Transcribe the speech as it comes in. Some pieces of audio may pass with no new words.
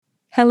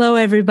Hello,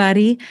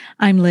 everybody.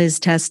 I'm Liz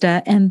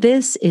Testa, and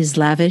this is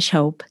Lavish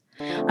Hope.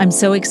 I'm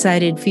so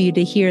excited for you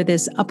to hear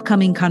this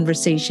upcoming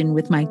conversation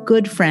with my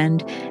good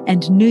friend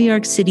and New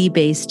York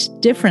City-based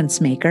difference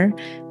maker,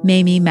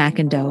 Mamie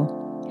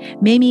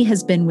McIndoe. Mamie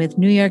has been with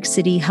New York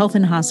City Health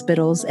and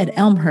Hospitals at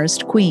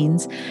Elmhurst,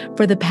 Queens,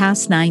 for the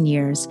past 9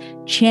 years,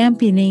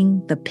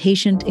 championing the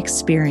patient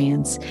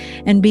experience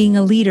and being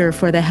a leader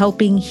for the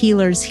Helping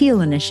Healers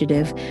Heal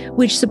initiative,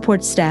 which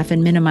supports staff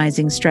in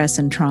minimizing stress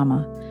and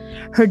trauma.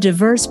 Her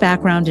diverse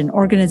background in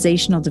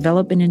organizational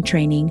development and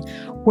training,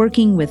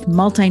 working with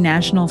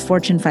multinational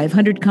Fortune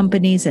 500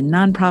 companies and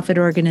nonprofit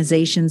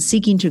organizations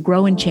seeking to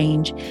grow and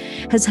change,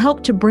 has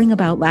helped to bring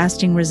about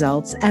lasting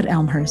results at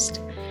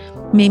Elmhurst.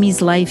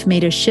 Mamie's life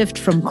made a shift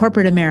from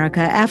corporate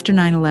America after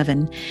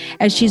 9/11,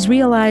 as she's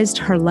realized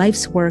her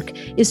life's work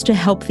is to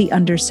help the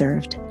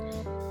underserved.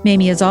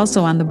 Mamie is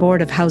also on the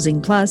board of Housing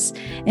Plus,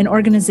 an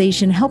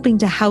organization helping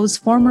to house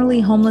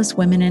formerly homeless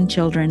women and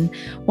children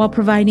while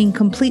providing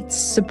complete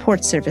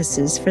support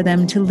services for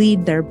them to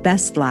lead their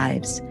best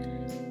lives.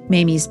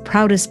 Mamie's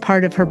proudest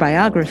part of her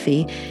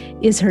biography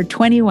is her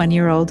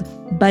 21-year-old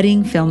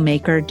budding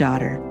filmmaker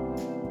daughter.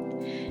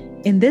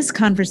 In this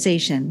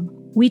conversation,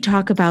 we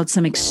talk about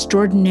some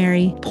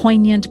extraordinary,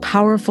 poignant,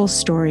 powerful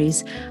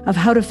stories of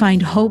how to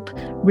find hope,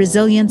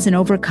 resilience, and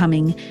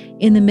overcoming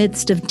in the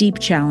midst of deep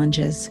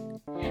challenges.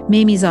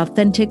 Mamie's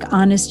authentic,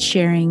 honest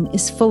sharing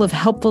is full of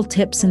helpful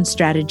tips and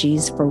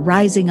strategies for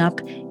rising up,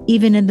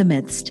 even in the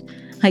midst.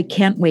 I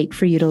can't wait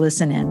for you to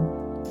listen in.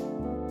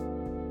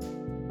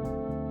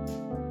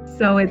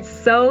 So it's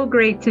so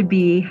great to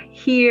be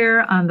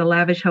here on the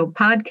Lavish Hope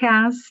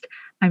podcast.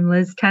 I'm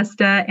Liz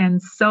Testa, and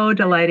so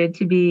delighted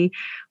to be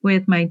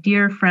with my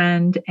dear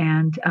friend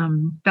and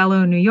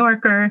fellow New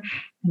Yorker,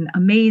 an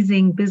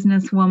amazing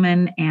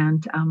businesswoman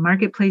and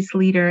marketplace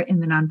leader in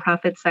the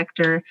nonprofit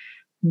sector,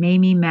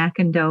 Mamie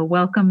McIndoe.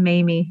 Welcome,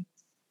 Mamie.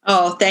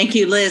 Oh, thank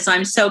you, Liz.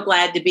 I'm so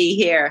glad to be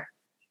here.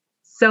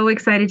 So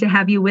excited to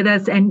have you with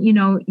us. And, you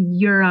know,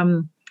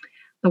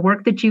 the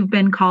work that you've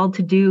been called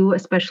to do,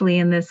 especially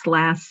in this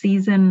last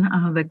season,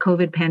 the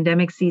COVID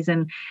pandemic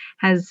season,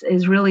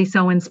 is really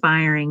so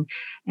inspiring.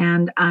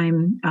 And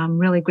I'm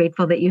really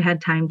grateful that you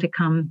had time to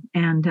come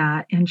and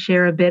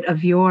share a bit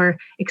of your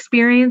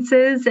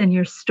experiences and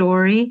your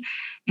story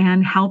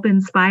and help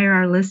inspire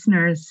our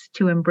listeners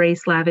to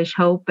embrace lavish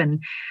hope and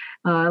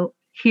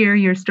hear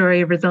your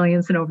story of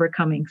resilience and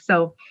overcoming.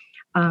 So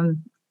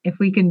if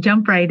we can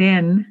jump right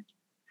in,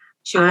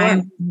 sure.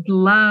 I'd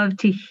love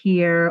to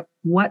hear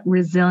what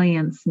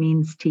resilience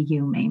means to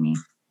you, Mamie.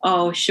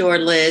 Oh, sure,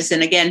 Liz.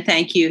 And again,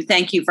 thank you.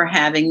 Thank you for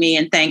having me,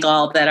 and thank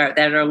all that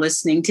are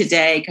listening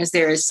today, because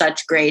there is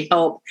such great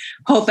hope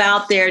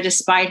out there,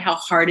 despite how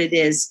hard it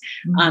is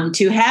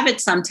to have it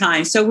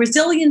sometimes. So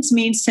resilience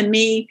means to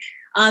me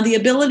the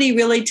ability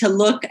really to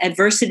look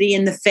adversity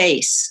in the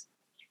face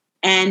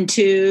and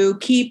to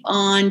keep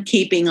on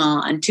keeping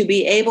on, to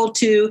be able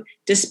to,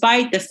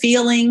 despite the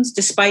feelings,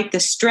 despite the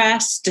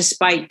stress,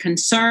 despite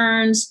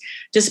concerns,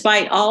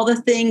 despite all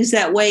the things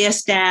that weigh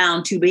us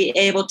down, to be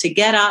able to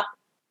get up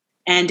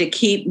and to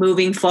keep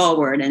moving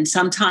forward. And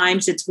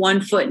sometimes it's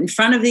one foot in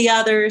front of the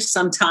other.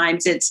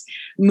 Sometimes it's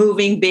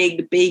moving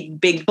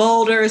big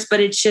boulders, but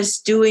it's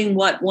just doing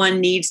what one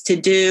needs to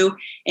do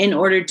in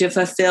order to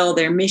fulfill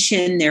their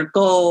mission, their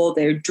goal,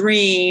 their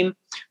dream,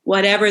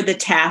 whatever the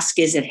task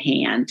is at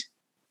hand.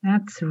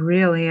 That's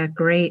really a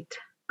great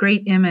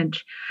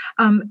image.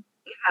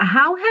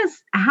 How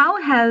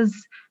has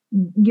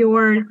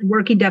your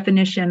working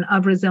definition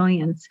of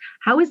resilience,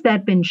 how has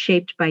that been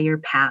shaped by your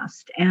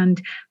past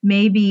and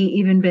maybe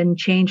even been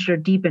changed or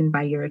deepened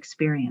by your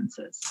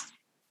experiences?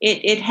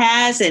 It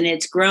has, and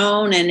it's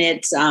grown, and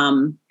it's,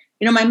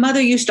 my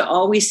mother used to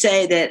always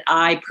say that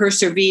I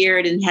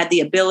persevered and had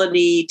the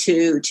ability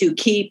to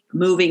keep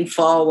moving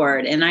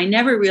forward. And I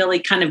never really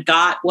kind of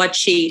got what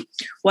she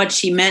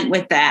meant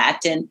with that.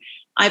 And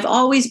I've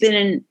always been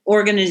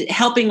in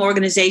helping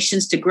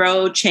organizations to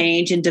grow,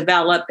 change, and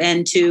develop,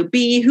 and to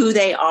be who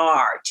they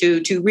are,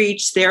 to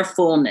reach their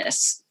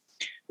fullness,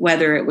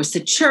 whether it was the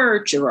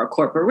church or a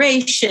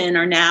corporation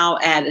or now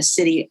at a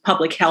city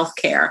public health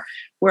care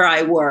where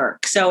I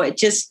work. So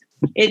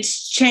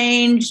it's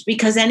changed,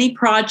 because any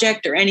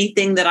project or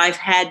anything that I've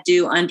had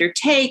to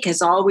undertake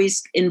has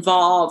always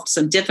involved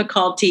some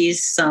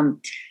difficulties,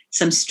 some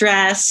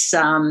stress,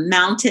 some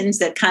mountains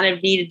that kind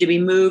of needed to be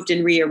moved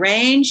and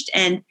rearranged.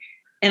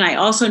 And I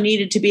also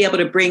needed to be able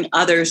to bring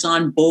others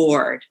on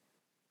board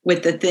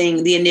with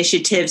the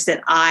initiatives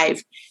that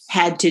I've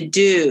had to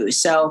do.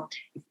 So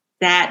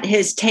that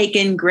has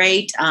taken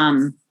great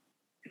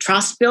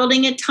trust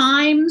building at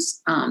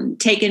times,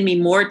 taken me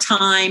more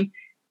time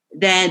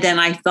than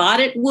I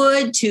thought it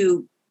would.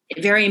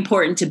 Very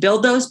important to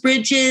build those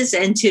bridges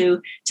and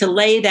to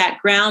lay that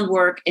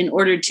groundwork in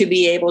order to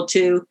be able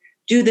to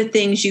do the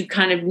things you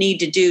kind of need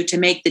to do to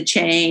make the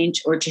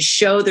change or to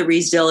show the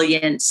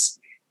resilience,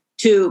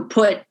 to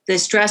put the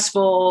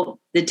stressful,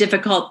 the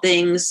difficult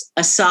things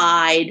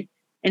aside.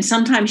 And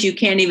sometimes you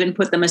can't even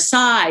put them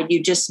aside.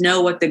 You just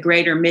know what the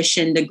greater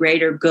mission, the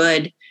greater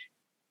good,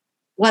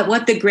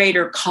 what the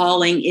greater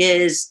calling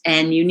is,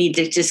 and you need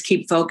to just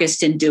keep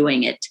focused in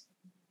doing it.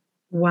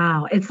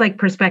 Wow. It's like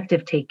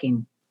perspective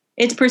taking.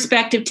 It's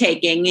perspective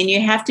taking, and you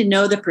have to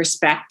know the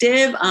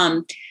perspective.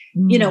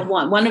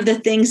 One of the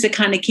things that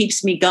kind of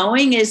keeps me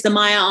going is the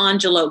Maya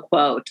Angelou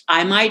quote.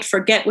 I might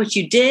forget what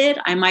you did.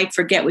 I might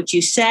forget what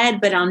you said,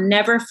 but I'll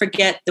never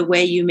forget the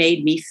way you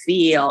made me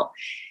feel.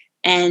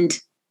 And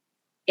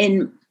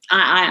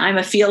I'm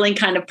a feeling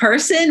kind of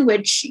person,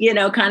 which,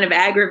 kind of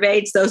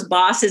aggravates those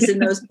bosses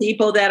and those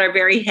people that are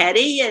very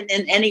heady. And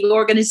in any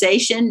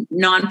organization,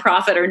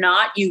 nonprofit or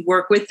not, you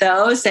work with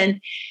those. And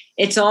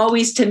it's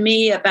always to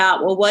me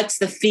about, well, what's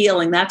the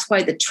feeling? That's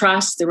why the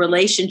trust, the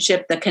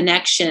relationship, the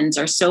connections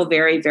are so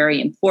very,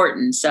 very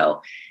important.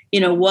 So,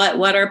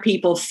 what are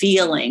people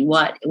feeling?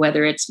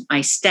 Whether it's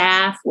my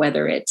staff,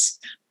 whether it's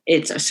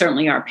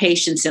certainly our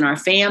patients and our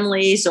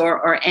families,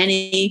 or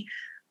any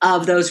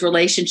of those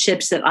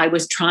relationships that I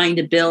was trying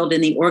to build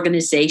in the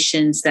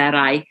organizations that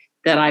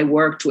I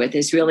worked with,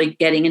 is really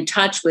getting in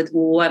touch with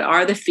what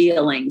are the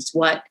feelings,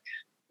 what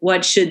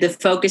should the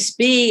focus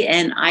be,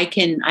 and I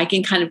can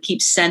kind of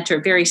keep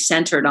very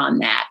centered on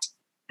that.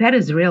 That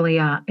is really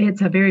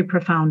it's a very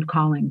profound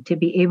calling to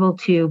be able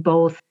to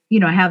both,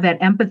 have that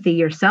empathy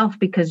yourself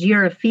because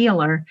you're a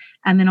feeler,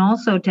 and then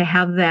also to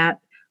have that.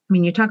 I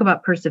mean, you talk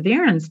about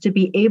perseverance, to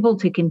be able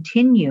to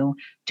continue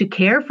to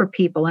care for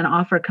people and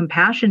offer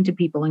compassion to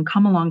people and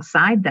come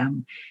alongside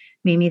them.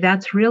 Mimi,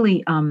 that's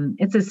really,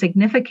 it's a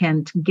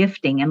significant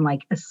gifting and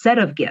like a set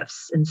of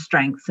gifts and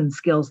strengths and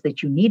skills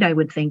that you need, I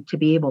would think, to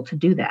be able to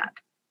do that.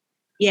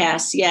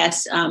 Yes.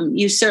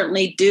 You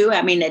certainly do.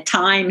 I mean, at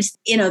times,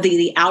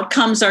 the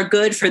outcomes are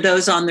good for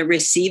those on the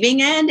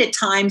receiving end. At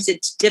times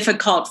it's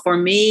difficult for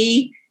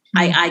me.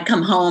 I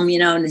come home,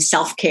 and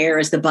self-care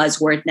is the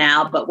buzzword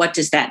now, but what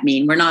does that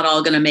mean? We're not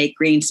all going to make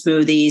green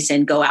smoothies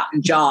and go out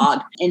and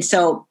jog. And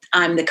so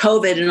the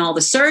COVID and all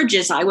the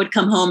surges, I would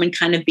come home and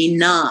kind of be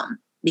numb,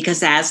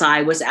 because as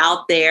I was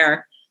out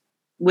there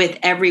with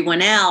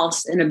everyone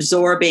else and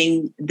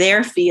absorbing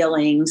their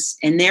feelings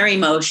and their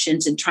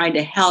emotions and trying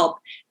to help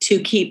to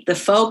keep the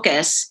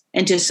focus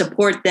and to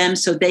support them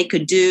so they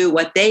could do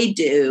what they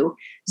do,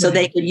 so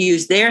they could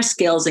use their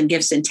skills and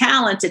gifts and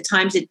talents, at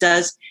times it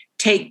does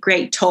take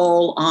great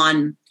toll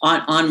on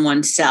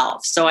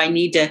oneself. So I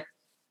need to,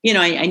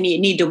 I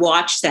need to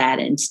watch that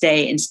and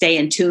stay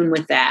in tune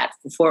with that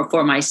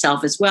for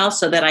myself as well,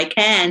 so that I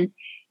can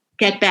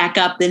get back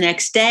up the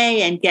next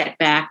day and get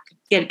back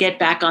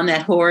on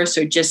that horse,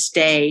 or just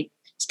stay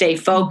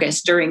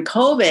focused. During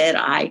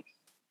COVID,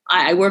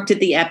 I worked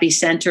at the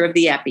epicenter of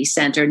the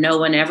epicenter. No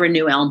one ever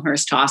knew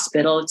Elmhurst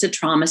Hospital. It's a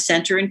trauma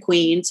center in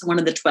Queens, one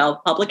of the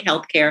 12 public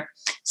healthcare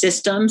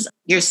systems.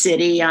 Your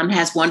city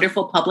has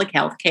wonderful public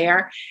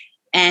healthcare.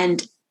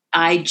 And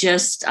I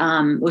just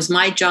was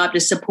my job to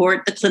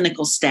support the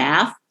clinical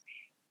staff.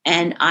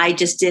 And I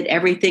just did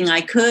everything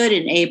I could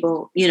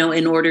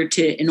in order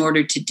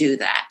to do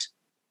that.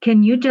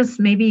 Can you just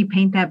maybe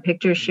paint that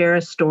picture, share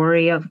a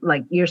story of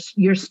like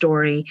your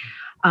story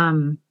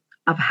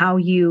of how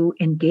you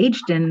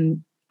engaged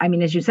in, I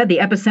mean, as you said, the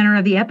epicenter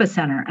of the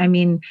epicenter. I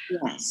mean,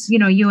 yes.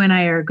 You and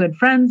I are good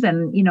friends,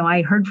 and,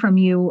 I heard from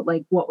you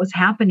like what was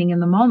happening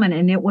in the moment,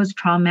 and it was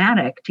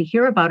traumatic to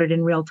hear about it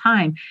in real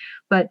time.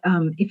 But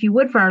if you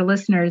would, for our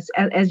listeners,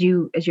 as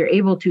you're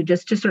able to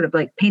just sort of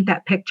like paint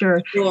that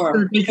picture, sure, so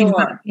that they can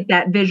get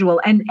that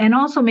visual, and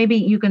also maybe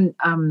you can,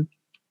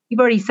 you've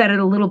already said it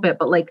a little bit,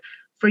 but like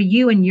for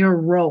you and your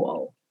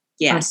role.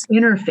 Yes.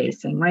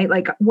 Interfacing, right?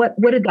 Like what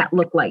did that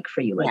look like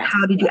for you? Like yes.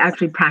 How did you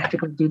actually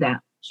practically do that?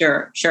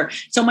 Sure.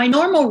 So my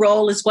normal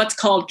role is what's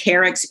called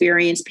care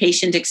experience,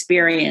 patient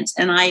experience.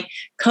 And I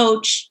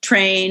coach,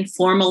 train,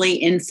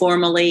 formally,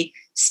 informally,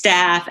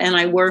 staff, and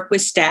I work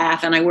with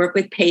staff, and I work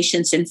with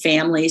patients and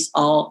families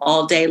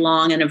all day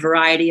long in a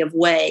variety of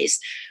ways.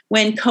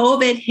 When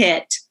COVID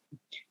hit,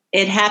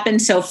 it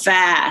happened so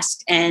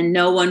fast and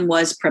no one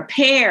was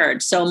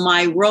prepared. So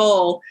my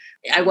role,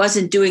 I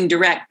wasn't doing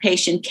direct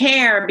patient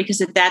care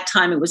because at that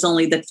time it was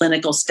only the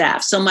clinical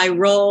staff. So my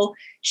role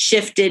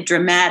shifted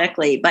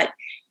dramatically, but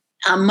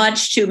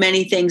much too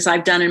many things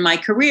I've done in my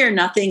career,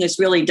 nothing is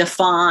really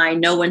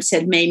defined. No one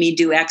said, Mamie,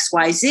 do X,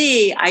 Y,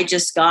 Z. I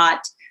just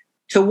got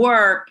to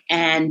work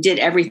and did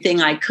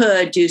everything I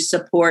could to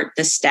support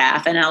the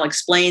staff. And I'll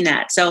explain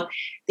that. So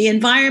the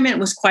environment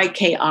was quite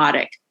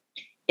chaotic.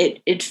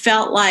 It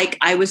felt like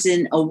I was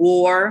in a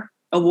war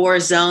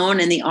zone,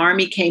 and the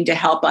Army came to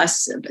help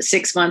us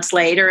 6 months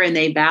later, and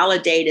they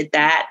validated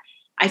that.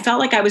 I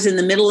felt like I was in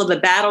the middle of a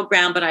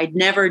battleground, but I'd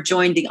never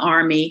joined the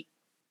Army,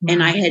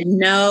 and I had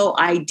no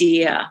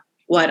idea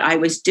what I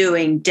was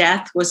doing.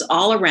 Death was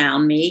all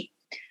around me.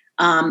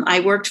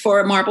 I worked for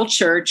a Marble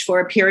Church for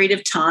a period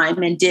of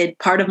time, and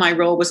part of my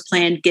role was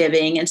planned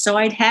giving. And so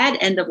I'd had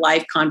end of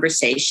life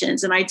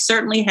conversations, and I'd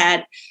certainly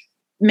had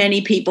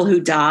many people who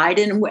died,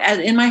 and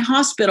in my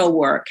hospital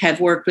work have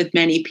worked with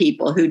many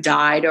people who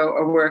died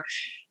or were,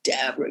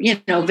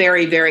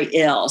 very, very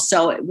ill.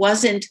 So it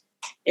wasn't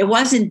it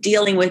wasn't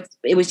dealing with,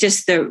 it was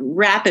just the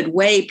rapid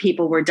way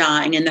people were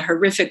dying and the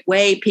horrific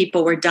way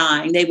people were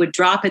dying. They would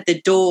drop at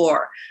the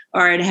door,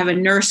 or I'd have a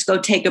nurse go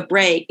take a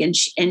break, and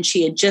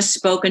she had just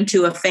spoken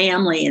to a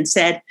family and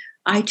said,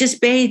 I just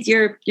bathed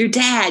your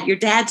dad. Your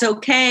dad's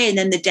okay. And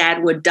then the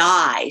dad would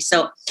die.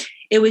 So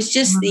it was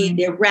just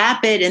the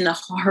rapid and the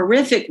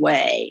horrific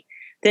way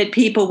that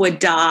people would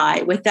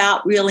die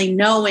without really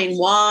knowing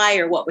why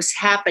or what was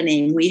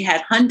happening. We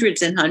had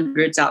hundreds and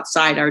hundreds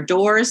outside our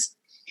doors,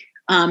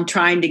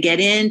 trying to get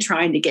in,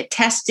 trying to get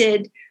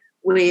tested.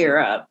 We're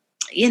a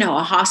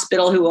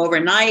hospital who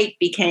overnight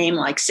became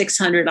like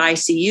 600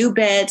 ICU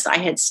beds. I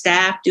had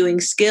staff doing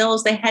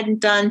skills they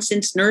hadn't done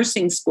since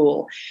nursing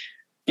school.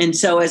 And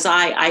so as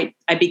I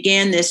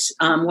began this,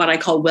 what I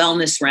call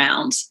wellness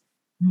rounds,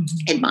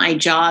 and my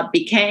job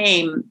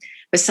became,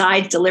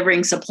 besides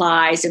delivering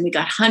supplies, and we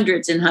got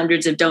hundreds and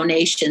hundreds of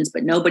donations,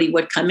 but nobody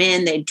would come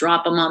in. They'd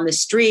drop them on the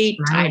street.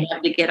 I'd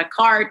have to get a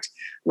cart,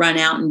 run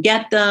out and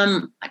get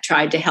them. I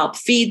tried to help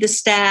feed the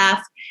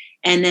staff.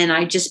 And then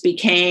I just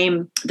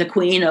became the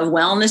queen of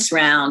wellness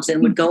rounds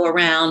and would go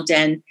around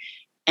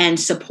and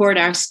support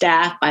our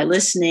staff by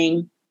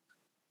listening,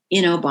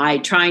 by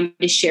trying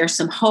to share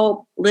some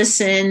hope,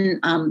 listen.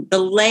 The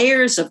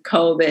layers of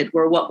COVID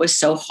were what was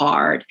so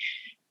hard.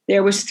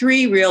 There was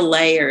 3 real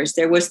layers.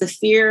 There was the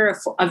fear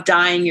of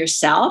dying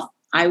yourself.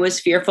 I was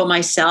fearful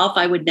myself.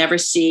 I would never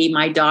see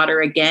my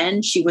daughter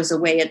again. She was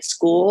away at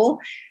school,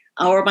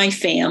 or my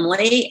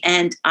family.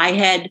 And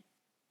I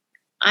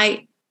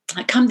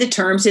come to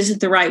terms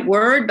isn't the right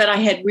word, but I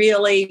had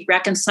really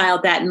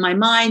reconciled that in my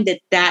mind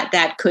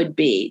that could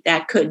be.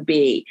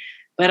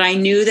 But I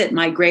knew that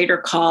my greater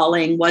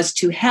calling was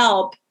to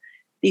help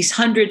these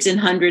hundreds and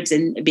hundreds,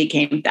 and it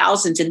became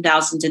thousands and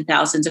thousands and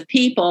thousands of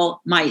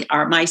people,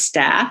 my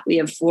staff. We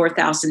have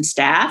 4,000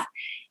 staff,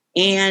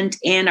 and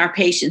our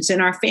patients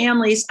and our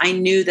families. I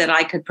knew that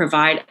I could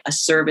provide a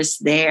service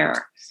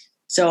there.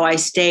 So I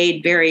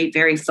stayed very,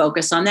 very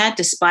focused on that,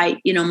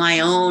 despite, my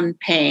own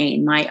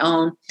pain, my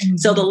own.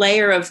 So the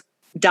layer of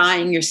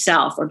dying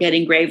yourself or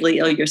getting gravely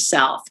ill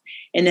yourself.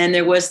 And then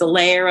there was the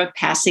layer of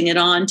passing it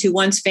on to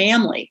one's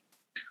family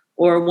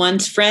or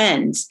one's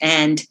friends.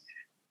 And,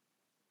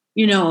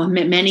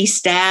 many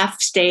staff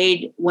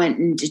went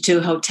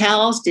into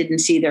hotels, didn't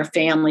see their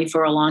family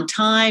for a long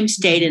time,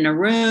 stayed in a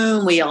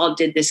room. We all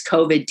did this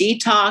COVID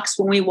detox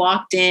when we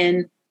walked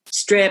in,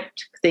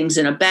 stripped things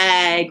in a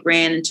bag,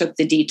 ran and took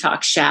the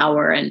detox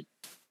shower. And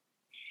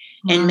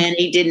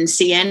many didn't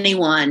see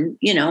anyone,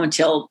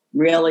 until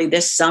really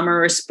this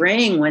summer or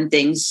spring when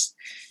things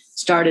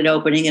started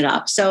opening it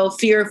up. So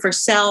fear for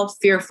self,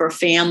 fear for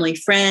family,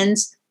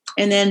 friends,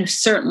 and then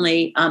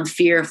certainly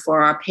fear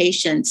for our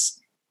patients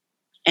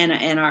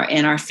and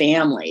our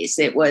families.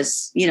 It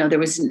was, there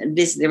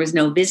was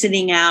no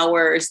visiting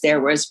hours.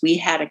 We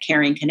had a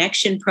Caring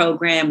Connection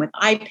program with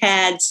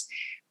iPads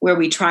where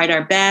we tried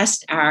our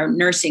best. Our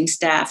nursing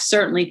staff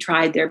certainly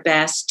tried their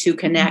best to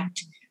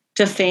connect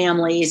to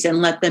families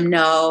and let them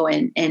know.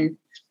 And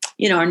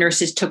our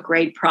nurses took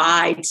great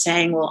pride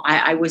saying, well,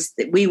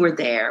 we were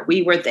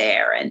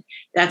there. And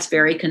that's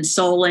very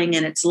consoling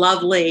and it's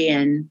lovely.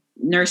 And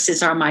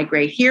nurses are my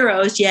great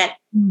heroes. Yet,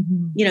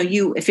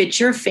 if it's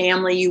your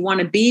family, you want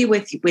to be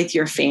with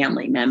your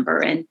family member,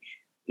 and,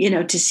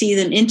 to see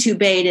them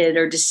intubated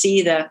or to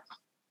see the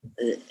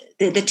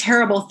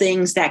terrible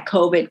things that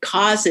COVID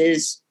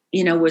causes,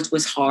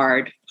 was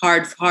hard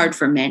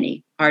for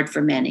many.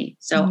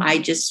 So I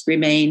just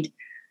remained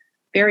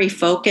very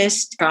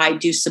focused, tried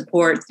to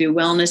support through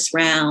wellness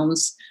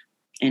rounds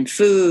and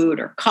food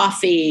or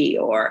coffee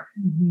or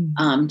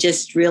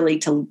just really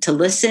to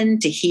listen,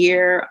 to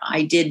hear.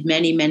 I did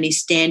many, many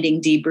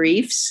standing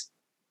debriefs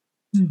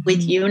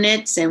with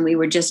units, and we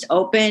were just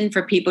open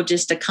for people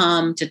just to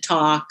come, to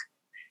talk,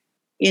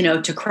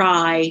 to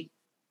cry,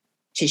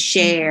 to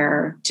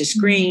share, to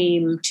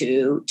scream,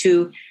 to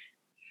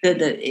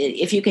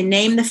if you can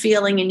name the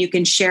feeling and you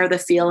can share the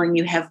feeling,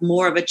 you have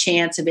more of a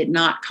chance of it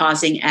not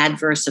causing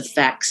adverse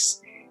effects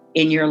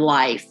in your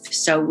life.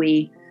 So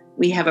we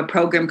have a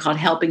program called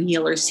Helping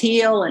Healers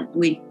Heal, and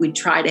we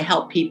try to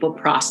help people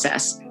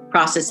process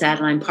that.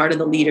 And I'm part of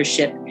the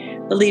leadership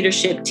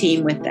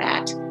team with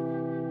that.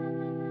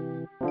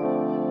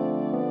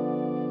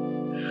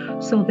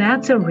 So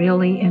that's a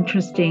really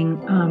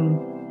interesting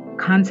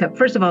concept.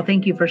 First of all,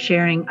 thank you for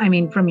sharing.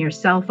 From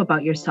yourself,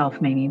 about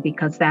yourself, maybe,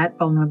 because that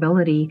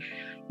vulnerability,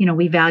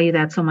 we value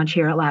that so much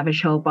here at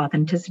Lavish Hope,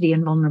 authenticity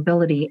and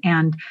vulnerability.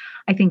 And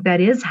I think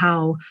that is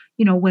how,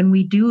 when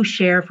we do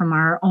share from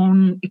our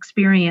own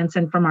experience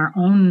and from our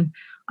own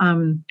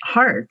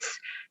hearts,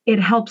 it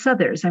helps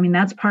others.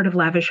 That's part of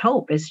Lavish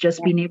Hope, is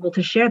just being able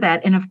to share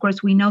that. And of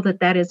course, we know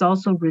that is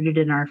also rooted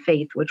in our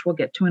faith, which we'll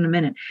get to in a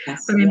minute.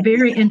 Yes, but I'm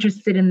very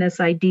interested in this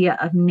idea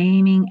of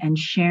naming and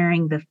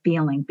sharing the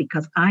feeling,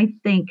 because I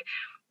think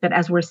that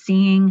as we're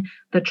seeing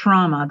the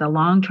trauma, the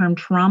long-term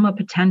trauma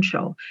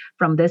potential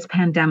from this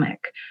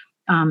pandemic,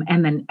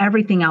 and then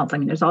everything else.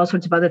 There's all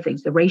sorts of other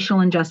things, the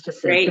racial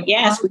injustices. Right.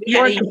 Yes, we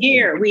had a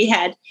year. We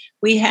had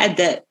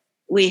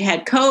we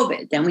had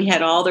COVID, then we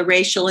had all the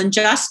racial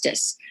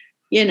injustice,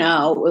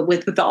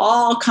 with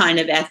all kind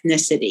of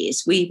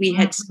ethnicities. We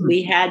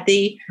had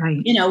the,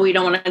 right. We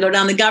don't want to go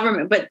down the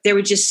government, but there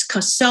were just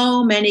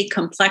so many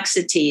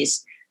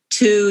complexities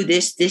to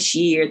this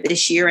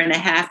year and a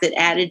half that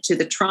added to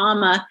the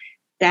trauma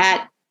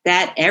that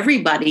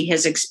everybody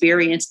has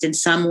experienced in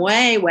some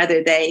way,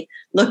 whether they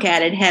look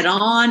at it head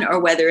on or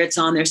whether it's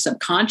on their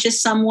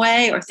subconscious some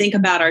way, or think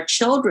about our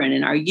children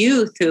and our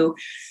youth who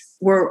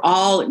were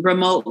all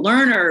remote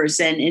learners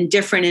and in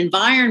different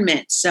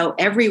environments. So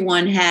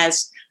everyone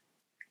has,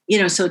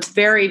 so it's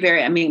very,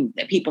 very,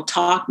 people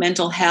talk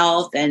mental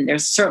health, and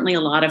there's certainly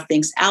a lot of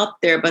things out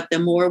there, but the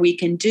more we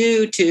can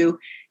do to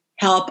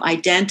help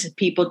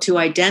people to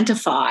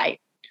identify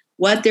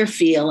what they're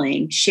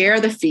feeling, share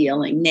the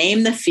feeling,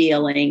 name the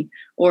feeling,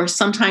 or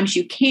sometimes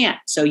you can't.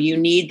 So you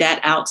need that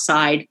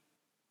outside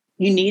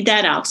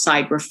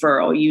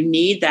referral. You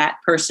need that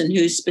person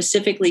who's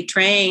specifically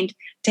trained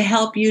to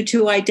help you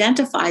to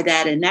identify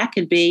that. And that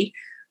can be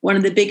one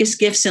of the biggest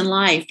gifts in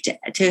life,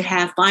 to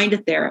find a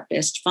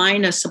therapist,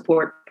 find a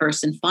support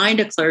person,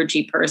 find a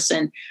clergy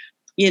person,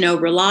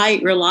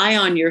 rely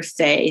on your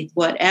faith,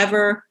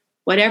 whatever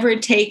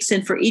it takes.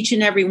 And for each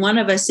and every one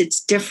of us,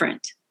 it's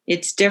different.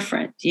 It's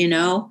different.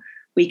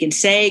 We can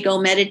say, go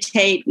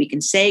meditate. We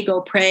can say,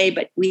 go pray,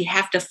 but we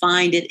have to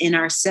find it in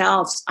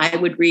ourselves. I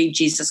would read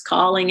Jesus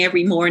Calling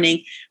every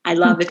morning. I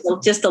love it.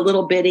 Just a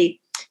little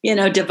bitty,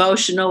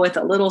 devotional with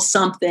a little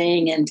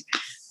something.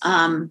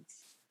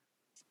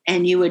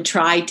 And you would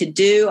try to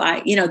do,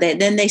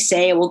 then they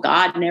say, well,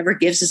 God never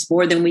gives us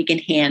more than we can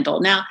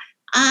handle. Now,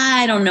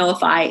 I don't know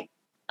if I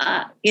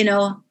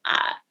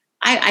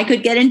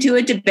could get into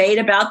a debate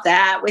about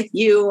that with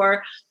you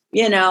or,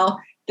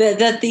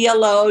 the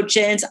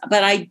theologians,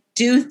 but I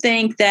do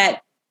think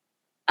that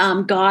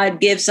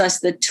God gives us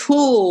the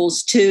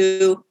tools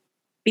to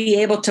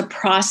be able to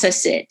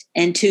process it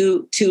and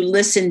to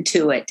listen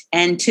to it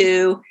and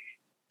to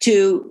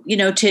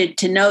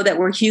know that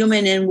we're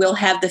human and we'll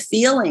have the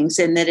feelings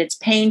and that it's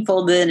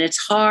painful, then it's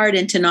hard,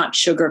 and to not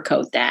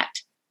sugarcoat that.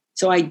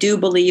 So I do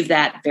believe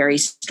that very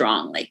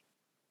strongly.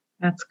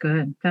 That's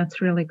good. That's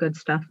really good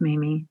stuff,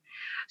 Mamie.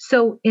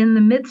 So in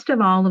the midst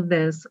of all of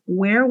this,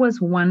 where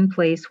was one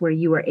place where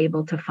you were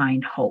able to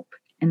find hope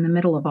in the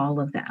middle of all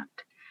of that?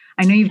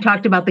 I know you've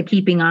talked about the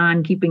keeping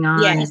on.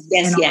 Yes.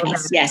 And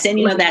that's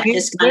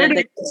just kind of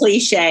the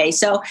cliche.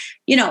 So,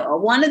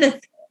 one of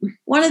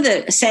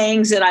the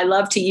sayings that I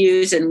love to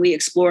use, and we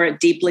explore it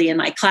deeply in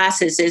my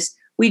classes, is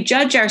we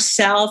judge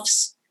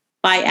ourselves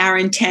by our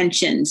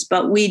intentions,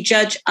 but we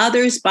judge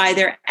others by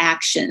their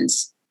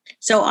actions.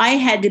 So I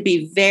had to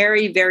be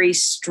very, very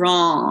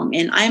strong,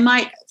 and I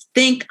might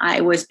think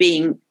I was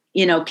being,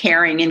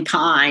 caring and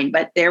kind,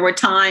 but there were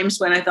times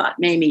when I thought,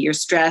 Mamie, you're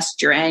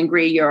stressed, you're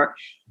angry,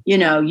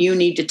 you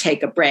need to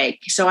take a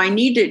break. So I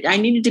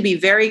needed to be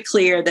very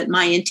clear that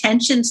my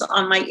intentions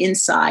on my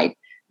inside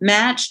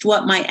matched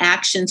what my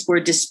actions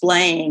were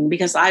displaying,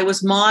 because I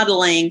was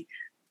modeling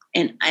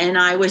and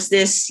I was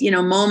this,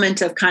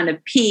 moment of kind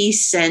of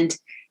peace and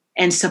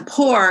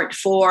support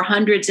for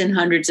hundreds and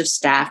hundreds of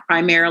staff,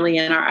 primarily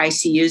in our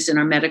ICUs and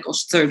our medical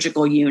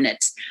surgical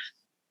units.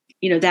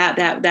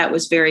 That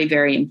was very,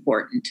 very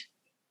important.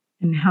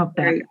 And help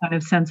that kind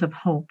of sense of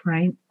hope,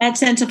 right? That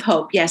sense of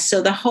hope, yes.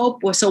 So the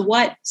hope was, so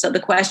the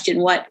question,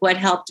 what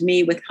helped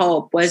me with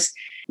hope was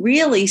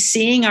really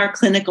seeing our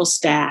clinical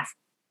staff,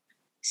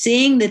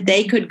 seeing that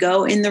they could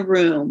go in the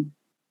room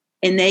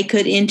and they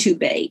could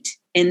intubate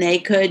and they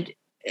could,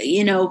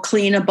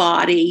 clean a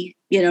body,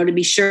 to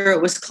be sure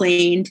it was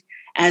cleaned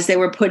as they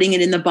were putting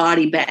it in the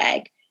body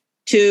bag,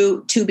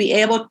 to be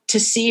able to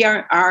see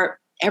our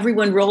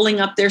everyone rolling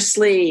up their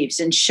sleeves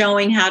and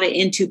showing how to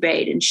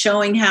intubate and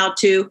showing how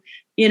to,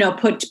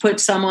 put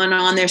someone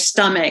on their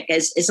stomach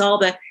as all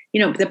the,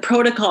 the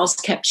protocols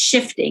kept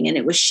shifting, and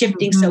it was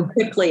shifting so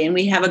quickly. And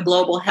we have a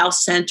global health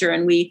center,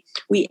 and we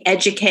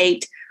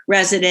educate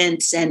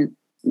residents, and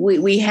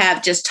we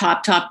have just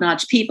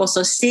top-notch people.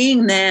 So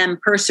seeing them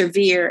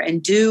persevere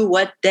and do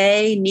what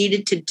they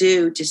needed to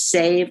do to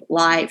save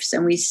lives,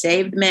 and we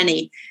saved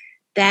many,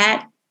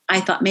 that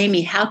I thought,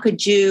 Mamie, how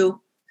could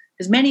you,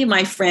 because many of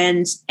my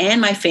friends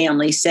and my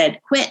family said,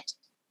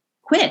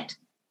 quit.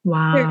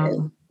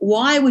 Wow.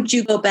 Why would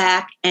you go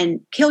back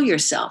and kill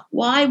yourself?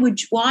 Why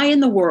in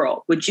the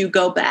world would you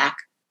go back?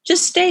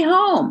 Just stay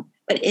home.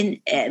 But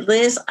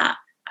Liz,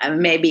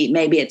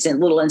 maybe it's a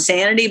little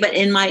insanity, but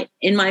in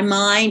my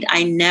mind,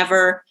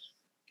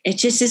 it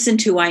just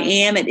isn't who I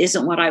am. It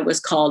isn't what I was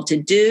called to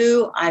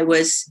do. I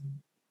was,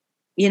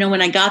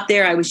 when I got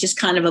there, I was just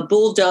kind of a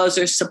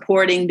bulldozer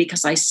supporting,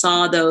 because I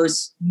saw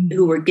those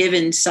who were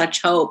given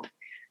such hope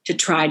to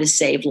try to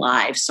save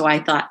lives. So I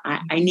thought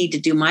I need to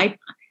do my,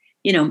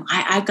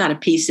 I've got a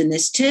piece in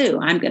this too.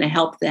 I'm going to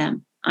help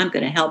them.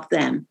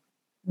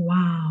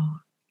 Wow.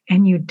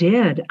 And you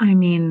did. I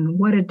mean,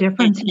 what a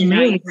difference you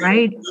made,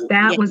 right?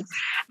 That was,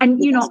 and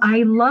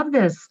I love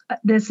this.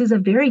 This is a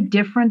very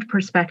different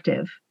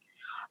perspective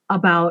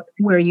about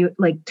where you,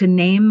 like, to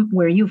name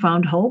where you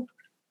found hope.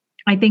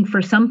 I think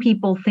for some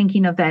people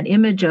thinking of that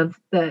image of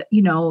the,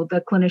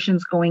 the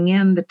clinicians going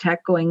in, the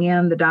tech going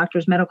in, the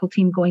doctor's medical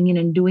team going in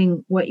and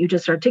doing what you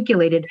just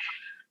articulated,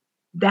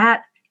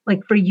 that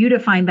like for you to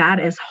find that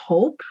as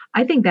hope,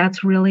 I think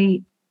that's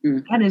really,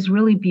 that is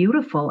really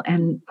beautiful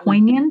and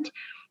poignant.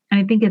 And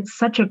I think it's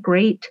such a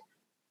great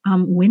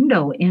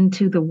window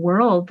into the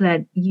world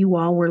that you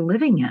all were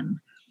living in.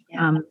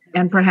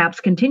 And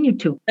perhaps continue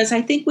to. Because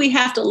I think we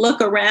have to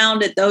look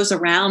around at those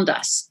around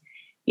us,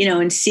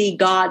 and see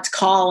God's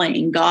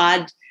calling,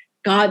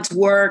 God's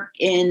work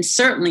in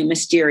certainly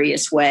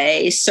mysterious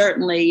ways.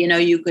 Certainly,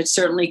 you could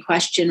certainly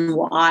question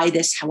why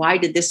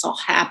did this all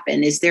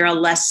happen? Is there a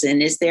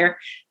lesson? Is there,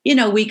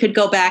 we could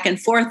go back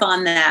and forth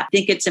on that. I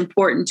think it's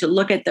important to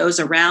look at those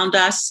around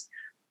us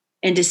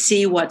and to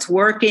see what's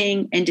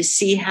working and to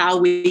see how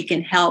we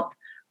can help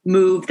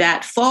move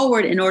that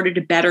forward in order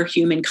to better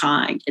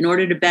humankind, in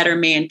order to better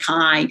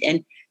mankind.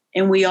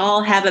 And we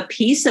all have a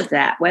piece of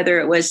that, whether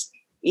it was,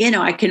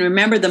 I can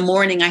remember the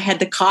morning I had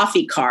the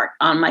coffee cart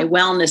on my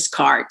wellness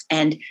cart.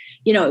 And,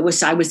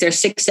 I was there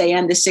 6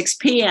 a.m. to 6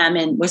 p.m.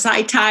 And was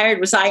I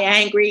tired? Was I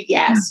angry?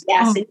 Yes.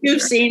 And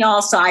you've seen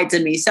all sides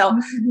of me. So,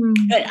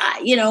 but,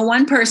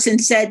 one person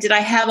said, did I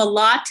have a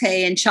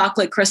latte and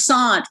chocolate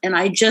croissant? And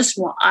I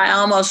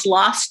almost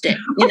lost it,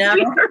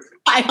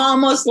 I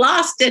almost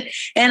lost it.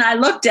 And I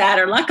looked at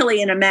her.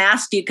 Luckily, in a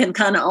mask, you can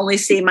kind of only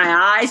see my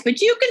eyes, but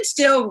you can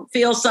still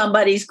feel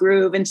somebody's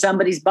groove and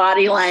somebody's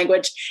body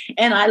language.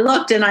 And I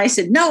looked and I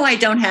said, no, I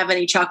don't have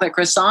any chocolate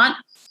croissant.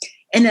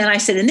 And then I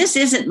said, and this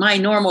isn't my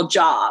normal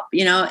job,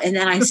 and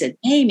then I said,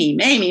 Amy,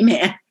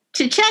 man,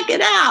 to check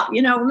it out,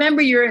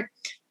 remember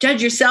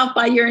judge yourself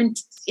by your,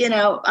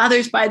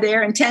 others by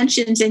their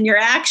intentions and your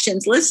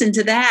actions. Listen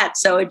to that.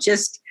 So it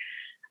just,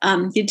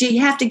 you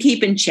have to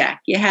keep in check.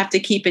 You have to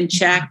keep in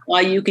check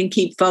while you can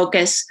keep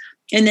focus,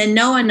 and then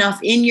know enough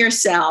in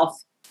yourself,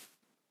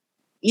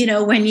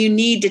 when you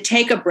need to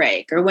take a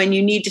break, or when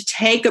you need to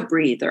take a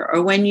breather,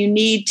 or when you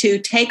need to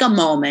take a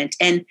moment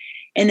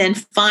and then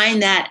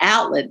find that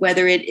outlet,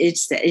 whether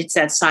it's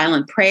that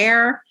silent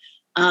prayer.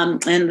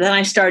 And then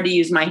I started to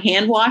use my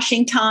hand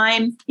washing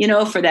time,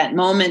 for that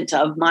moment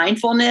of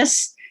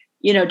mindfulness,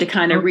 to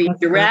kind of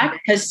redirect,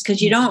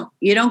 because you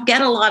don't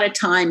get a lot of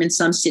time in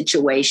some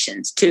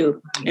situations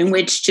in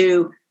which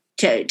to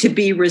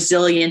be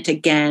resilient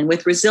again.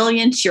 With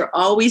resilience, you're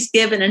always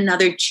given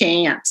another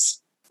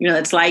chance.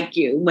 It's like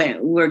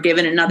we're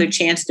given another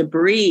chance to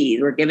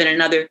breathe. We're given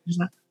another.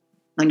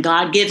 When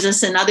God gives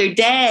us another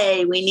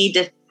day, we need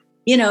to,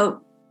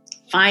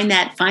 find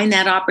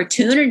that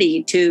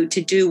opportunity to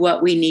do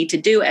what we need to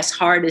do, as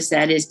hard as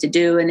that is to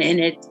do. And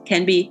it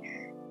can be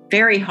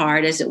very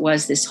hard, as it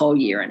was this whole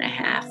year and a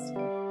half.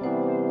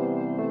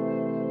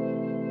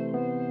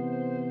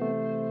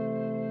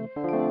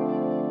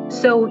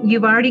 So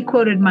you've already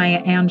quoted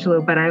Maya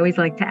Angelou, but I always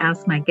like to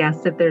ask my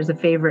guests if there's a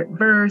favorite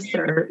verse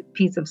or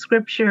piece of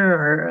scripture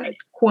or a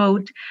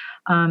quote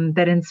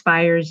that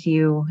inspires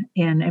you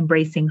in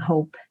embracing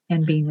hope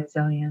and being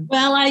resilient.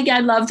 Well, I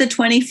love the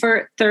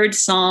 23rd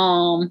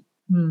Psalm.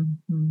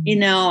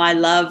 Mm-hmm. I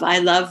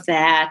love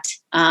that.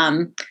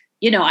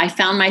 I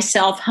found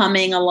myself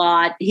humming a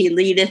lot. He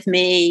leadeth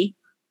me.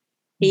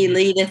 He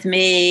leadeth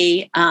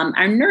me.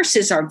 Our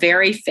nurses are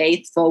very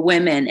faithful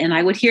women, and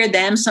I would hear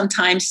them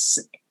sometimes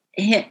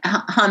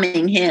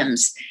humming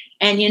hymns,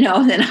 and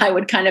then I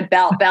would kind of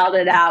belt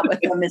it out with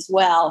them as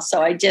well.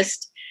 So I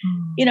just,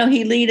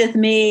 he leadeth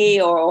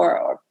me,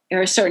 or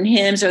certain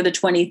hymns, or the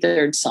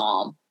 23rd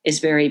Psalm is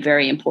very,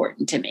 very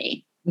important to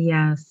me.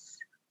 Yes,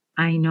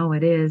 I know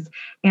it is.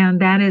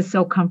 And that is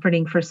so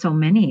comforting for so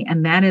many.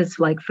 And that is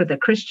like for the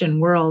Christian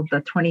world,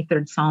 the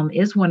 23rd Psalm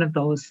is one of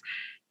those,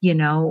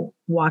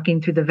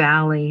 walking through the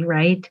valley,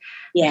 right?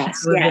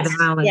 Yes.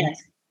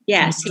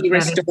 Yes, he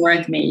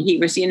restored me. He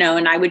was,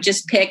 and I would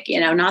just pick,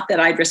 not that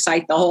I'd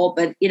recite the whole,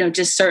 but,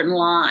 just certain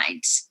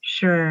lines.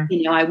 Sure.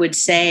 I would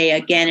say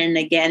again and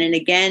again and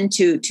again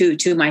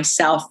to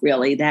myself,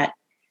 really, that,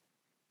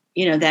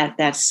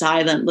 that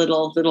silent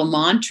little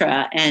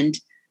mantra. And,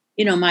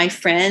 my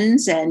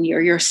friends and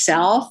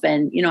yourself.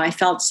 And, I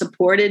felt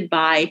supported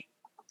by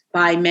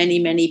many,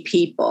 many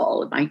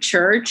people. My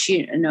church,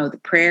 the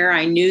prayer,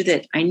 I knew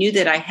that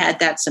I had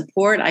that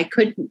support. I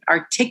couldn't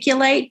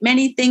articulate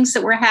many things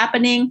that were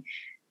happening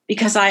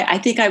because I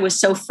think I was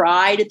so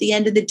fried at the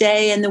end of the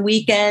day and the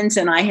weekends.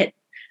 And I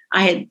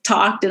had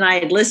talked and I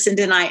had listened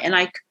and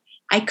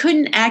I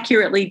couldn't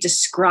accurately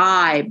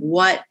describe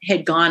what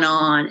had gone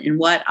on and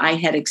what I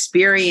had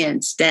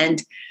experienced.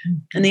 And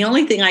the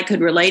only thing I could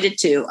relate it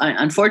to,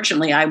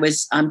 unfortunately, I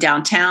was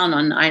downtown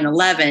on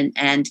 9/11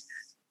 and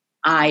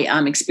I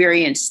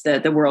experienced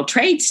the World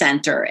Trade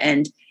Center.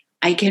 And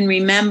I can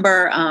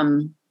remember,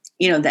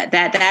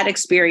 that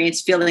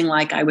experience, feeling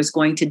like I was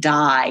going to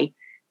die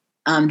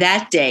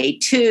that day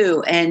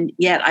too. And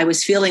yet I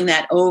was feeling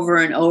that over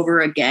and over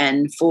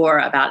again for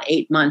about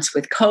 8 months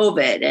with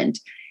COVID.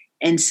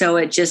 And so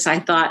I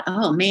thought,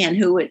 oh man,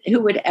 who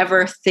would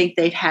ever think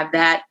they'd have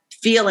that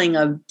feeling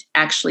of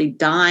actually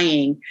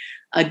dying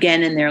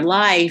again in their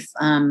life?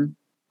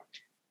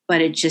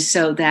 it just,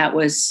 so that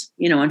was,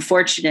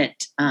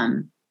 unfortunate,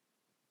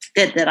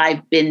 that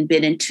I've been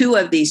in two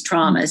of these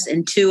traumas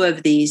and two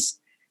of these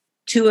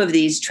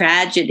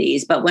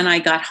tragedies. But when I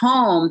got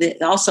home,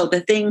 also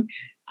the thing,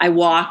 I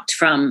walked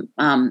from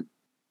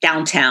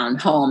downtown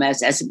home,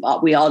 as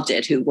we all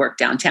did who worked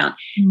downtown.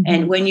 Mm-hmm.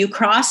 And when you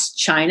crossed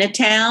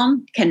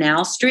Chinatown,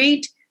 Canal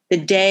Street, the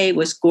day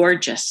was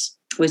gorgeous,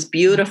 was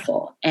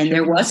beautiful. And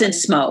there wasn't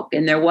smoke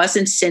and there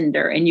wasn't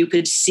cinder, and you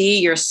could see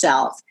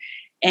yourself.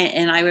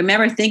 And I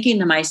remember thinking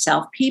to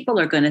myself, people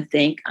are going to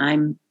think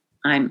I'm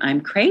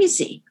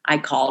crazy. I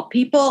called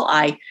people.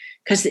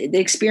 Because the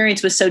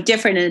experience was so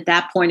different. And at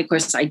that point, of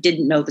course, I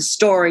didn't know the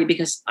story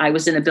because I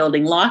was in a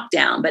building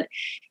lockdown. But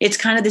it's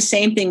kind of the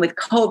same thing with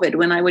COVID.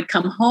 When I would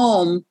come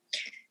home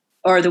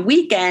or the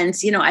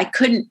weekends, I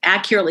couldn't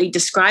accurately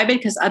describe it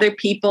because other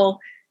people,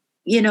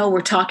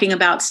 were talking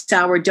about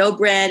sourdough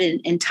bread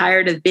and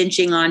tired of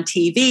binging on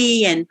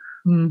TV and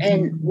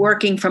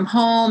working from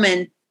home.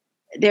 And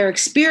their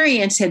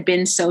experience had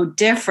been so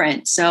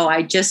different. So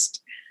I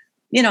just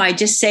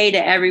say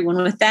to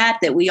everyone with that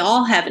we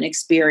all have an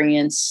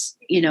experience,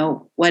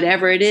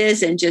 whatever it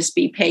is, and just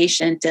be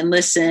patient and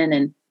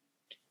listen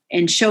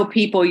and show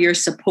people your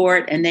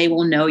support, and they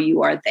will know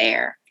you are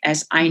there,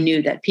 as I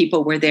knew that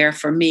people were there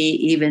for me,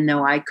 even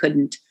though I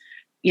couldn't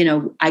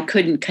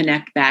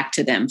connect back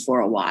to them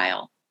for a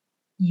while.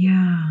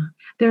 Yeah.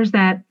 There's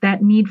that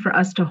need for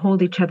us to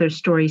hold each other's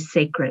stories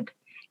sacred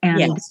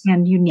and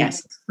unique,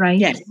 right?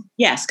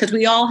 Yes. Because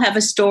we all have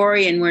a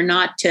story, and we're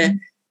not to,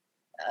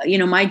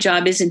 my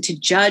job isn't to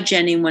judge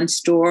anyone's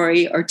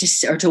story or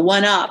to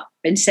one up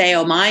and say,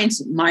 oh,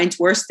 mine's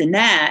worse than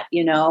that.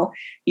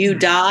 You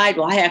died.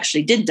 Well, I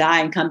actually did die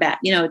and come back.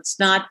 It's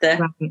not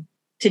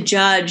to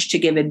judge, to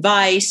give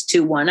advice,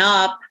 to one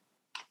up,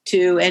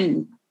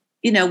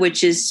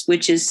 which is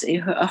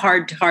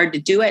hard to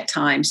do at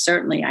times.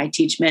 Certainly, I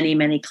teach many,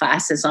 many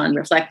classes on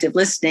reflective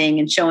listening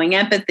and showing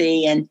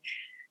empathy, and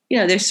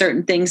there's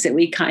certain things that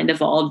we kind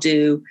of all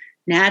do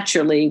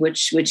naturally,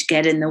 which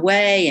get in the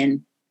way.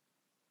 And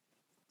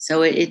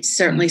so it's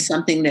certainly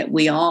something that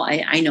we all,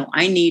 I know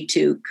I need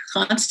to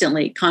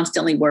constantly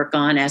work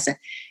on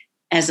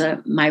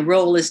my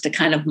role is to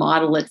kind of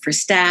model it for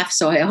staff.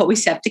 So I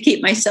always have to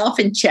keep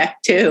myself in check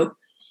too.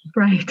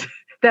 Right.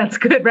 That's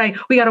good. Right.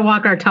 We got to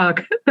walk our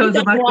talk. We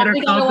got to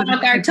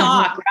walk our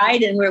talk.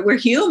 Right. And we're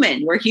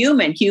human. We're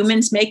human.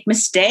 Humans make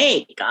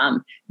mistakes.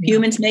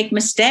 Humans make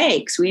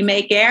mistakes. We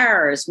make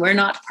errors. We're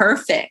not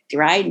perfect.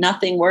 Right.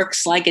 Nothing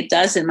works like it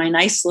does in my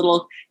nice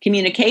little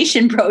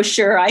communication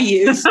brochure I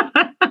use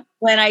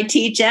when I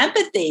teach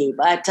empathy.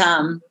 But,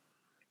 all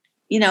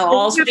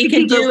we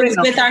can do is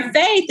with our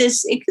faith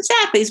is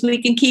we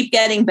can keep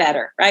getting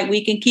better. Right.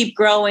 We can keep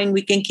growing.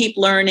 We can keep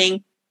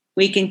learning.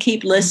 We can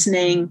keep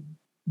listening.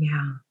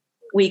 Yeah.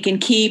 We can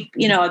keep,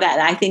 that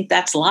I think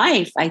that's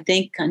life. I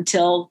think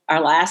until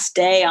our last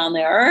day on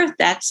the earth,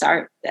 that's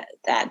our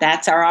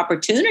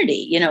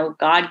opportunity.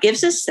 God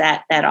gives us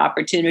that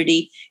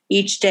opportunity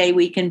each day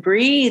we can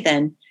breathe.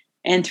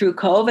 And through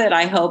COVID,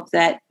 I hope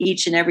that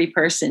each and every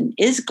person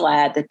is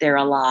glad that they're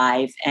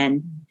alive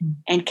and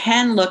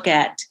can look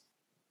at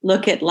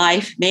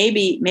life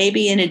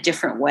maybe in a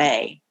different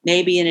way,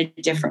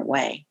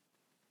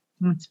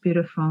 That's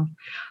beautiful.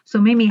 So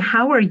Mimi,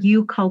 how are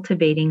you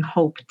cultivating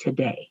hope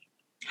today?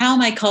 How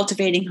am I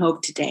cultivating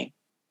hope today?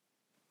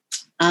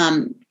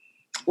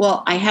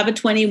 Well, I have a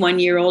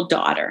 21-year-old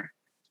daughter,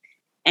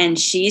 and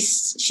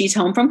she's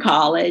home from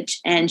college,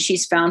 and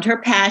she's found her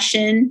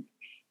passion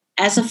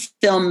as a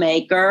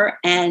filmmaker,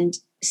 and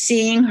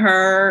seeing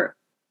her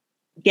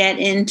get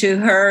into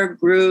her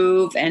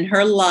groove and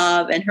her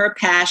love and her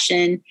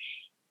passion,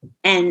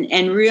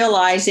 and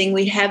realizing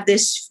we have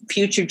this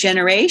future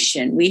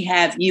generation.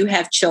 You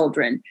have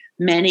children,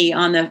 many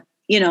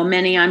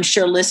I'm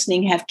sure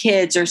listening have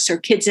kids or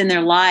kids in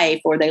their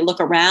life, or they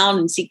look around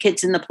and see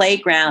kids in the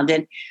playground.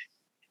 And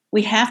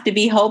we have to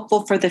be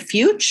hopeful for the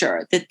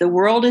future, that the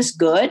world is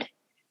good,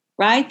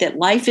 right? That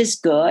life is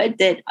good,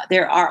 that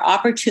there are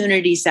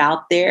opportunities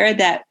out there,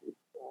 that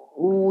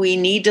we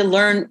need to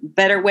learn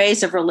better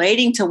ways of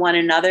relating to one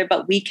another,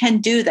 but we can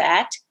do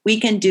that.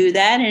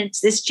 And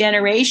it's this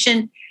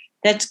generation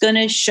that's going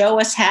to show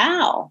us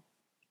how.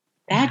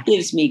 That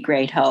gives me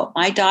great hope.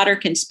 My daughter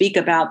can speak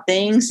about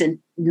things and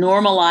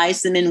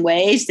normalize them in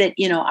ways that,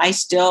 I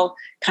still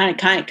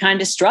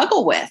kind of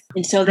struggle with.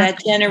 And so that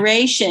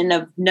generation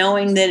of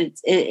knowing that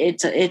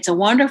it's a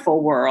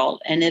wonderful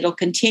world, and it'll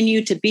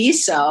continue to be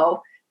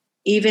so,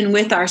 even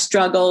with our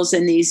struggles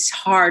and these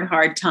hard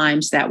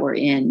times that we're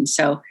in.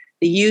 So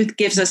the youth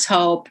gives us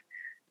hope.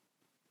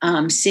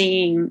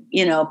 Seeing,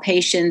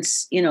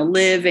 patients,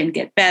 live and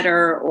get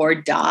better or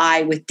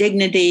die with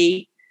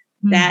dignity.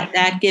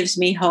 That gives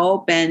me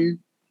hope. And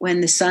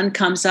when the sun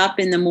comes up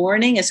in the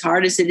morning, as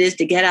hard as it is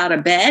to get out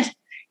of bed,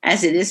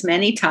 as it is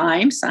many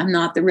times, I'm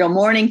not the real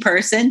morning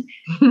person.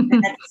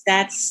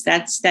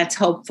 That's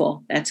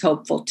hopeful. That's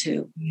hopeful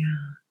too.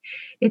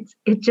 Yeah.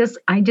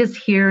 I just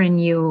hear in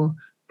you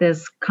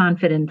this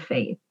confident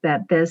faith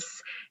that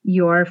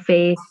your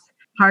faith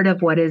part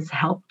of what has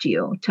helped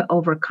you to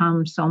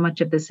overcome so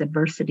much of this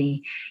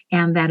adversity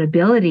and that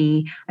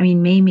ability. I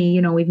mean,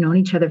 Mamie, we've known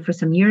each other for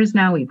some years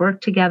now. We've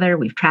worked together.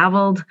 We've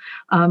traveled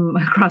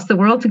across the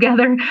world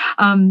together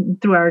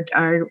through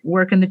our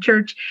work in the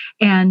church.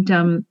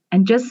 And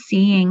just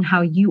seeing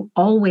how you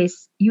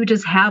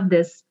just have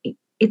this,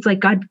 it's like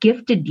God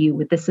gifted you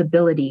with this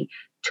ability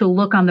to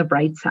look on the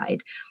bright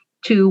side,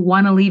 to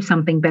want to leave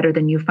something better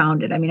than you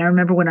found it. I mean, I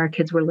remember when our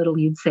kids were little,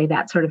 you'd say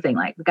that sort of thing,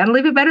 like, we got to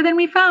leave it better than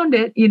we found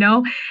it,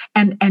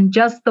 and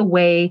just the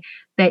way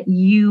that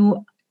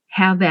you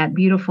have that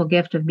beautiful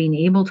gift of being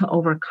able to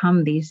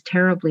overcome these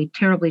terribly,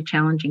 terribly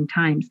challenging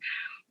times.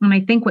 And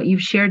I think what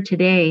you've shared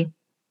today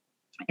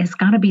is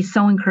got to be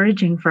so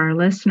encouraging for our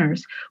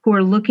listeners who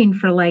are looking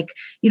for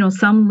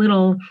some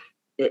little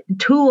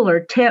tool or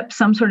tip,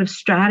 some sort of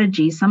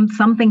strategy,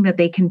 something that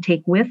they can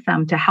take with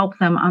them to help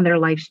them on their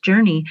life's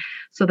journey,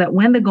 so that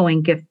when the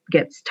going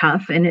gets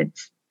tough, and it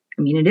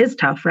is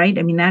tough, right?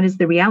 I mean, that is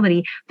the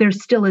reality. There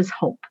still is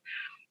hope.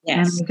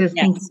 Yes. And I just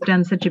think you've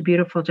done such a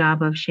beautiful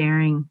job of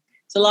sharing.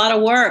 It's a lot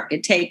of work.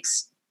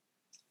 It's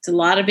a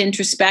lot of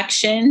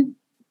introspection.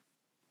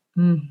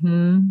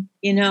 Mm-hmm.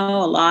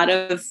 A lot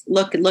of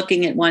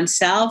looking at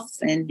oneself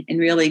and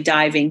really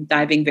diving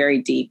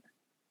very deep.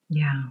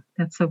 Yeah,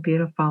 that's so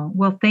beautiful.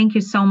 Well, thank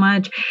you so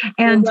much.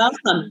 And you're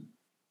welcome.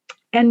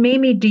 And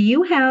Mamie, do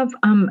you have,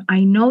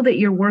 I know that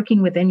you're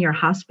working within your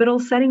hospital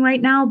setting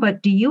right now,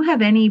 but do you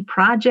have any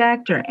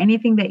project or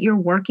anything that you're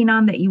working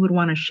on that you would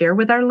want to share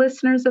with our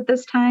listeners at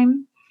this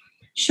time?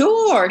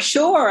 Sure.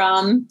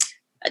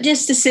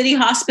 Just the city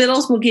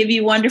hospitals will give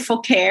you wonderful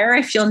care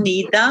if you'll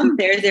need them.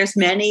 There's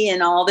many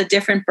in all the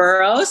different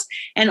boroughs.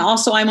 And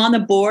also I'm on the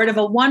board of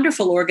a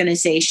wonderful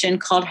organization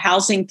called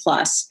Housing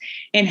Plus.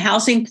 And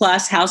Housing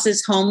Plus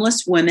houses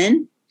homeless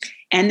women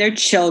and their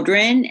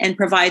children and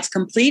provides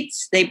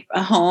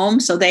a home.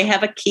 So they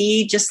have a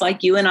key, just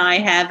like you and I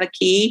have a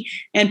key,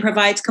 and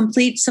provides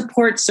complete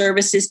support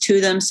services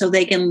to them so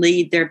they can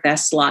lead their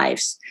best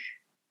lives.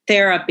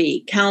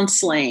 Therapy,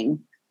 counseling,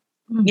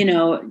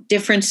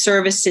 different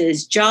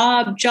services,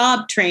 job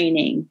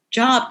training,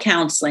 job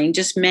counseling,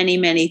 just many,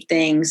 many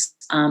things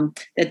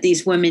that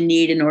these women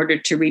need in order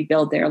to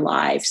rebuild their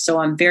lives.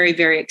 So I'm very,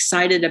 very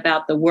excited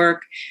about the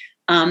work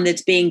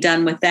that's being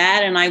done with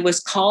that. And I was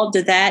called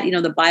to that.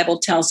 The Bible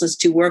tells us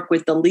to work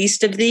with the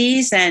least of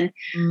these. And,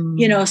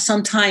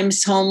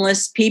 sometimes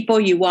homeless people,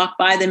 you walk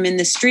by them in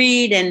the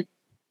street and,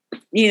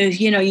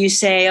 you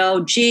say,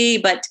 oh, gee,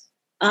 but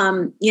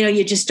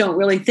you just don't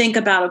really think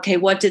about, okay,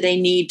 what do they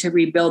need to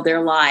rebuild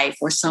their life?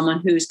 Or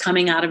someone who's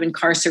coming out of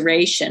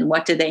incarceration,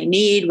 what do they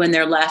need when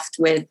they're left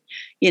with,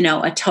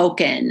 a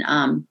token?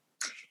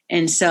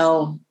 And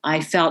so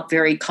I felt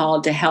very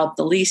called to help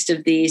the least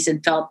of these,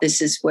 and felt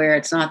this is where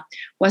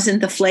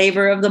wasn't the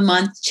flavor of the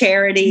month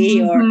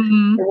charity or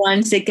the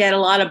ones that get a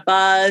lot of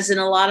buzz and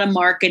a lot of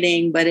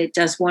marketing, but it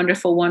does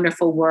wonderful,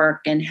 wonderful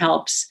work and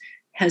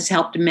has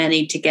helped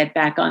many to get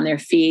back on their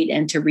feet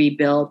and to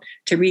rebuild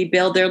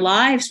their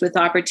lives with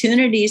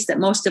opportunities that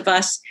most of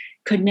us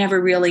could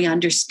never really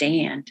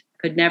understand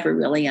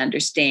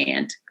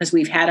because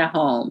we've had a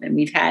home and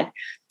we've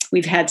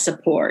had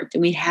support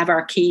and we have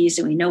our keys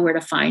and we know where to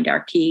find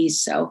our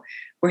keys. So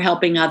we're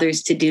helping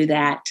others to do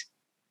that.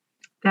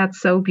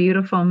 That's so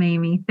beautiful,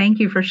 Mamie. Thank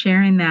you for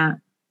sharing that.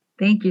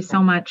 Thank you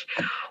so much.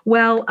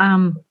 Well,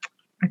 our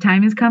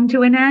time has come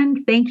to an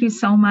end. Thank you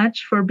so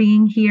much for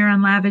being here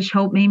on Lavish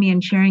Hope, Mamie,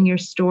 and sharing your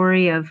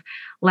story of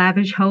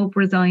lavish hope,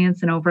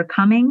 resilience, and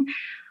overcoming.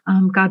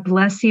 God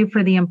bless you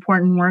for the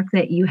important work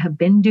that you have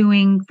been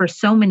doing for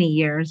so many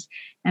years,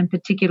 and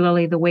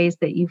particularly the ways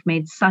that you've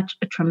made such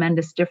a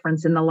tremendous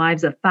difference in the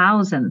lives of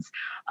thousands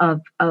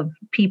of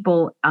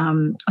people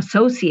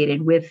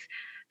associated with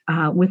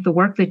the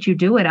work that you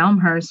do at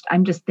Elmhurst.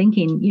 I'm just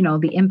thinking,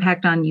 the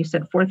impact on, you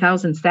said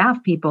 4,000 staff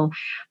people,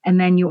 and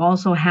then you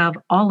also have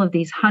all of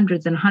these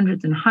hundreds and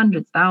hundreds and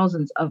hundreds,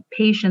 thousands of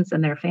patients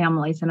and their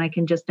families. And I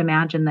can just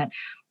imagine that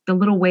the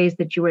little ways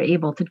that you were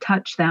able to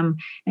touch them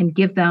and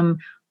give them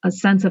a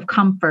sense of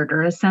comfort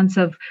or a sense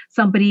of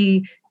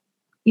somebody,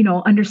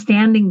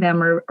 understanding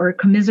them or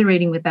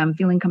commiserating with them,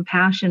 feeling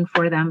compassion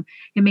for them,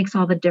 it makes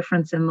all the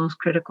difference in those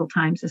critical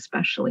times,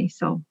 especially.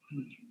 So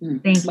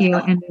thank you.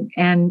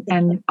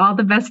 And all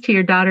the best to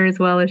your daughter as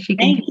well as she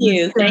can. Thank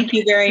you. Thank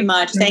you very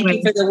much. Thank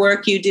you for the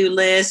work you do,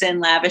 Liz,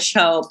 and Lavish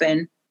Hope.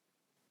 And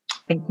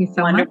thank you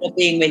so much. Wonderful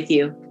being with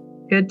you.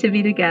 Good to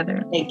be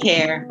together. Take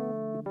care.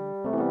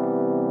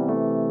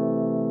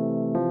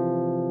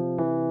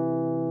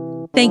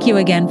 Thank you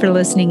again for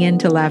listening in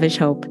to Lavish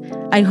Hope.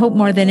 I hope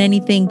more than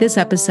anything, this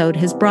episode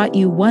has brought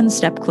you one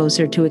step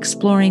closer to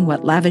exploring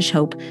what lavish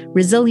hope,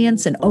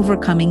 resilience, and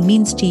overcoming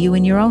means to you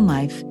in your own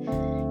life.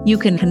 You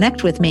can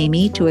connect with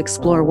Mamie to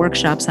explore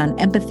workshops on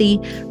empathy,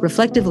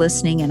 reflective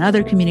listening, and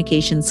other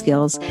communication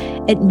skills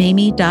at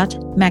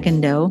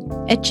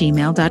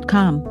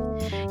mamie.mcindoe@gmail.com.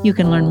 You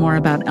can learn more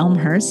about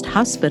Elmhurst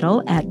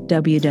Hospital at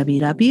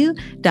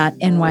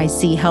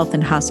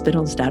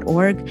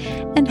www.nychealthandhospitals.org,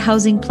 and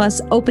Housing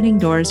Plus Opening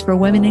Doors for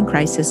Women in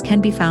Crisis can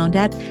be found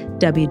at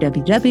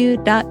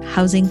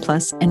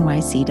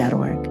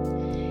www.housingplusnyc.org.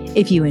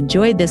 If you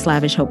enjoyed this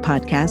Lavish Hope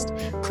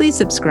podcast, please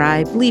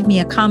subscribe, leave me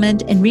a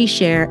comment, and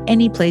reshare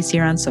any place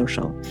here on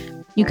social.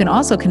 You can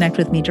also connect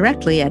with me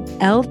directly at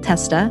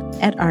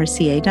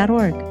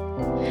ltesta@rca.org.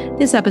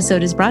 This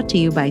episode is brought to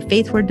you by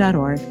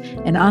faithword.org,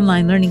 an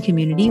online learning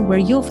community where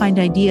you'll find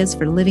ideas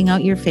for living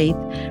out your faith,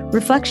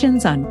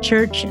 reflections on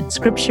church and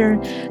scripture,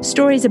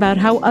 stories about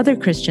how other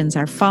Christians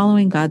are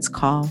following God's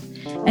call,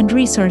 and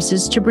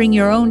resources to bring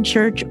your own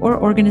church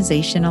or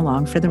organization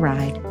along for the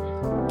ride.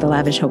 The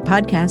Lavish Hope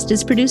podcast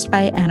is produced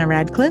by Anna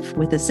Radcliffe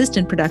with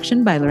assistant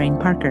production by Lorraine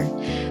Parker,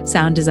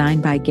 sound design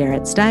by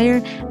Garrett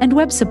Steyer, and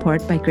web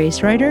support by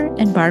Grace Reuter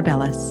and Barb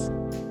Ellis.